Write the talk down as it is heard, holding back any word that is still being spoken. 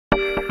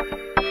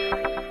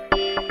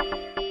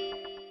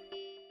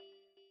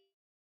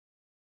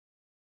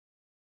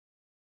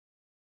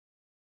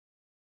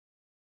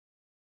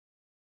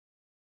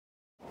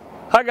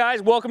Hi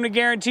guys, welcome to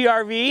Guaranty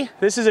RV.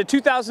 This is a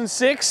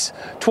 2006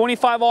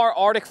 25R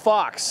Arctic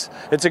Fox.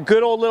 It's a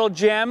good old little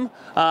gem.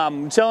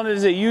 I'm selling it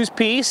as a used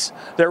piece.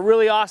 They're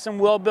really awesome,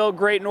 well-built,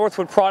 great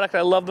Northwood product.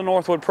 I love the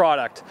Northwood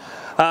product.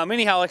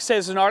 Anyhow, like I said,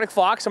 it's an Arctic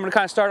Fox. I'm going to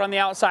kind of start on the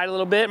outside a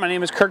little bit. My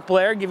name is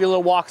Kirk.Blair. Give you a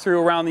little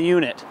walkthrough around the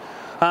unit.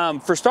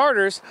 For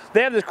starters,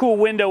 they have this cool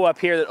window up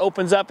here that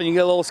opens up and you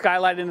get a little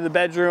skylight into the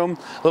bedroom,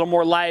 a little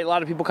more light. A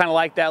lot of people kind of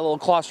like that, a little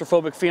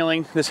claustrophobic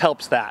feeling. This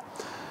helps that.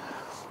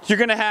 You're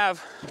going to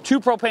have two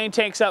propane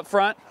tanks up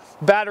front,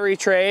 battery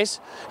trays,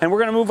 and we're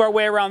going to move our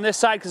way around this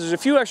side because there's a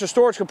few extra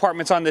storage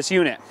compartments on this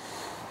unit.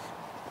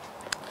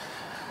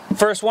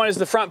 First one is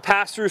the front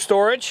pass-through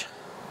storage.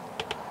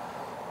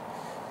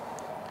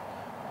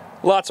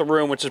 Lots of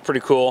room, which is pretty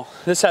cool.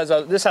 This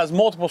has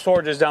multiple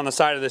storages down the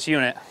side of this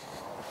unit.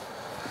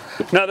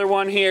 Another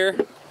one here.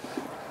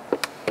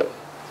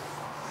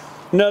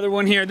 Another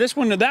one here.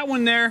 That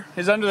one there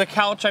is under the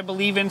couch, I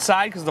believe,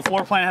 inside because the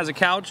floor plan has a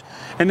couch.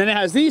 And then it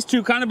has these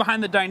two kind of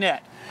behind the dinette.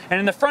 And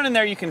in the front in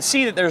there, you can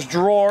see that there's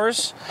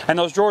drawers, and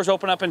those drawers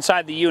open up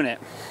inside the unit.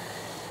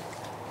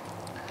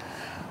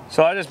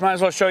 So I just might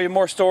as well show you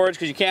more storage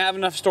because you can't have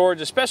enough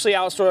storage, especially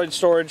outside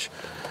storage.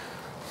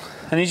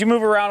 And as you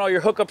move around, all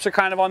your hookups are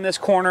kind of on this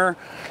corner.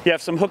 You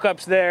have some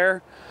hookups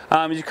there.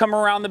 As you come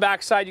around the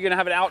back side, you're going to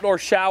have an outdoor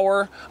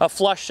shower, a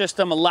flush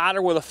system, a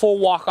ladder with a full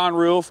walk-on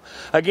roof.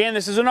 Again,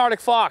 this is an Arctic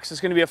Fox.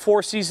 It's going to be a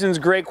Four Seasons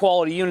great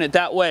quality unit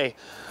that way.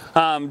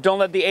 Don't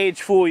let the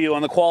age fool you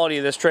on the quality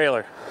of this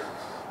trailer.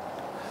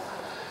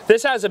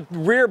 This has a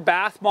rear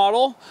bath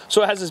model,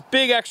 so it has this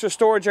big extra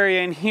storage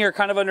area in here,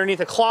 kind of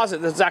underneath a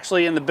closet that's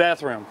actually in the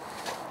bathroom.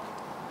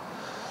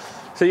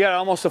 So you got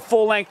almost a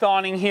full-length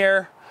awning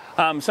here.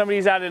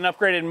 Somebody's added an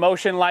upgraded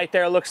motion light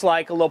there, looks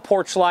like a little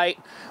porch light.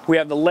 We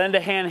have the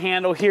lend-a-hand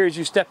handle here as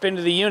you step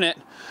into the unit.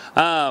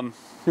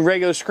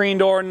 Regular screen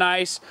door,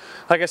 nice.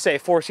 Like I say,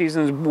 Four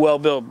Seasons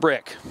well-built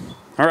brick.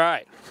 All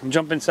right,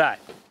 jump inside.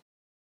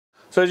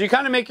 So as you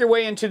kind of make your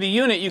way into the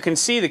unit, you can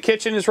see the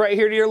kitchen is right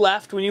here to your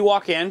left when you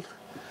walk in.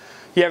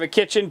 You have a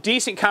kitchen,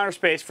 decent counter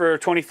space for a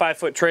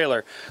 25-foot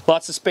trailer.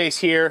 Lots of space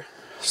here.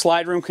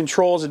 Slide room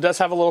controls. It does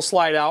have a little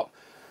slide out.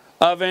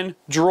 Oven,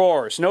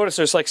 drawers. Notice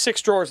there's like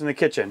 6 drawers in the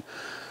kitchen.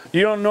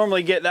 You don't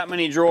normally get that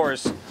many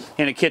drawers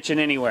in a kitchen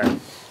anywhere.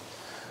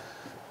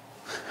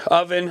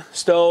 Oven,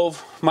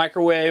 stove,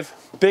 microwave,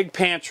 big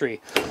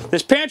pantry.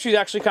 This pantry is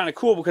actually kind of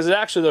cool because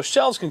those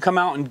shelves can come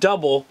out and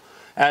double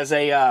as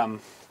a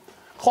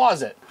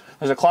closet.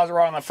 There's a closet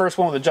right on the first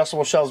one with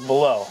adjustable shelves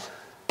below.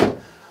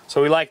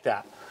 So we like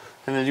that.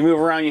 And then you move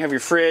around, you have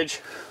your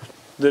fridge,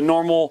 the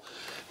normal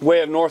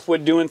way of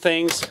Northwood doing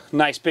things.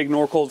 Nice big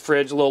Norcold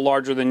fridge, a little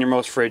larger than your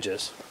most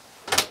fridges.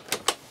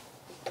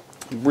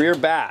 Rear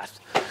bath.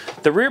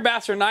 The rear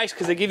baths are nice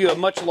because they give you a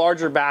much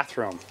larger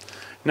bathroom.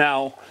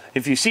 Now,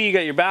 if you see you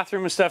got your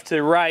bathroom and stuff to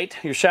the right,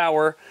 your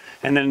shower,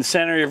 and then in the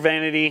center your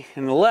vanity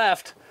and the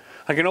left,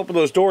 I can open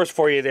those doors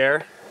for you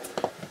there.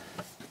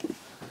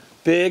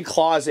 Big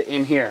closet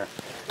in here.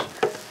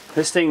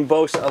 This thing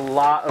boasts a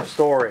lot of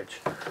storage.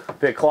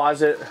 Big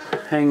closet,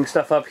 hanging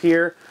stuff up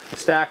here,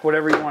 stack,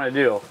 whatever you want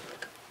to do.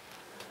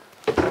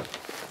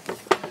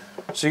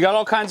 So you got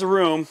all kinds of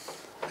room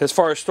as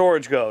far as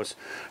storage goes.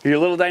 Your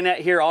little dinette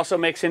here also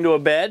makes into a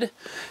bed,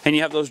 and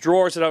you have those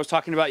drawers that I was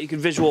talking about you can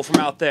visual from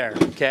out there,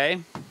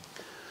 okay?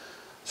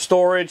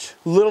 Storage,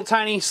 little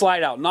tiny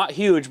slide out, not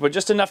huge, but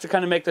just enough to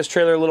kind of make this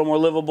trailer a little more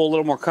livable, a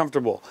little more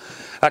comfortable.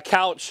 A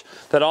couch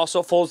that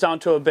also folds down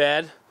to a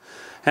bed.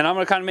 And I'm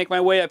going to kind of make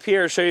my way up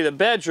here and show you the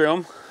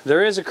bedroom.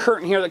 There is a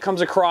curtain here that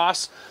comes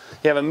across.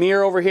 You have a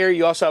mirror over here.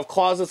 You also have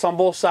closets on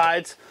both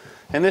sides.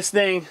 And this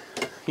thing,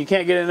 you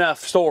can't get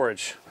enough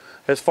storage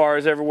as far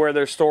as everywhere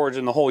there's storage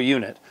in the whole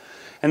unit.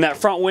 And that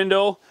front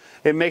window,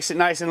 it makes it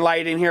nice and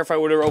light in here if I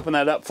would have opened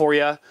that up for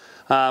you.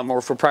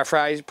 Or for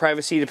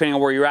privacy, depending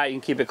on where you're at, you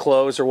can keep it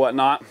closed or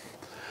whatnot.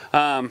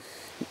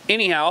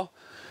 Anyhow,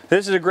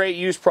 this is a great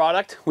used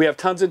product. We have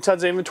tons and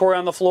tons of inventory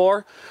on the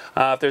floor.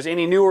 If there's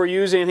any new or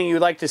used, anything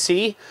you'd like to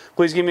see,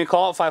 please give me a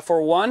call at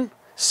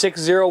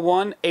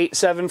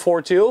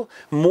 541-601-8742.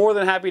 More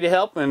than happy to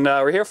help, and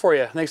we're here for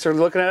you. Thanks for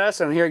looking at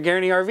us. I'm here at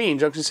Guaranty RV in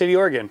Junction City,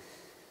 Oregon.